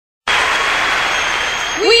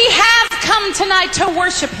come tonight to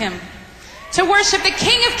worship him, to worship the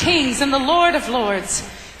King of Kings and the Lord of Lords.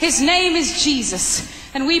 His name is Jesus,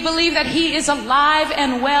 and we believe that he is alive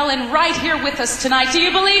and well and right here with us tonight. Do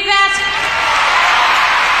you believe that?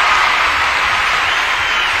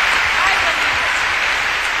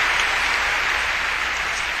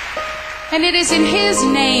 And it is in his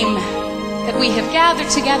name that we have gathered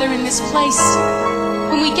together in this place.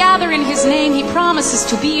 When we gather in his name, he promises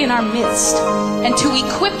to be in our midst and to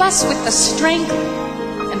equip us with the strength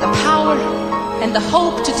and the power and the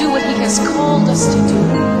hope to do what he has called us to do.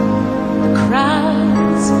 The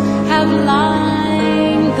crowds have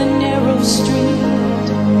lined the narrow street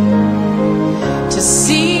to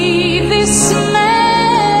see this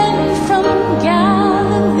man from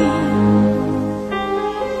Galilee.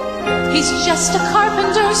 He's just a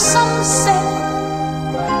carpenter, some say,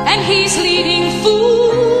 and he's leading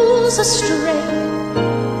fools astray.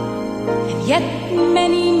 And yet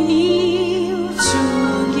many kneel to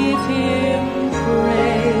give him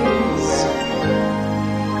praise.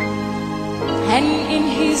 And in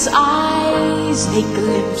his eyes they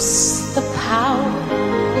glimpse the power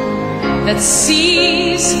that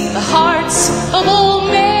sees the hearts of all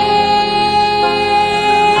men.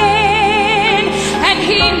 And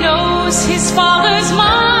he knows his Father's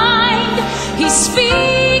mind. He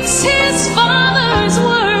speaks his Father's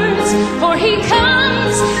words, for he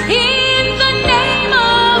comes in the name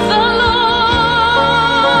of the Lord.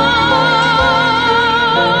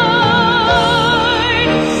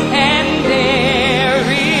 And there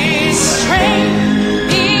is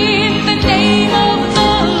strength in the name of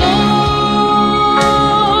the Lord.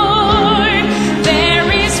 There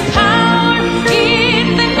is power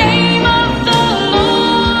in the name of the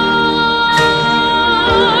Lord.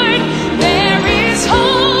 There is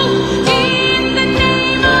hope in the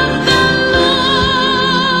name of the Lord.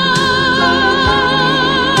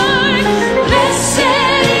 Blessed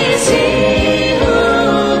is he who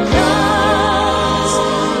comes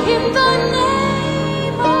in the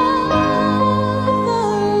name of the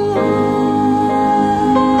Lord.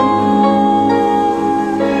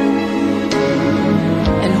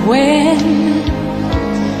 And when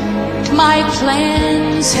my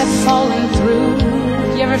plans have fallen through,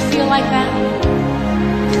 you ever feel like that?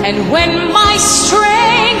 And when my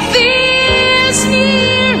strength is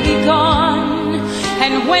nearly gone,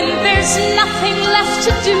 and when there's nothing left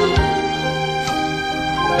to do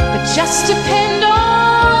but just depend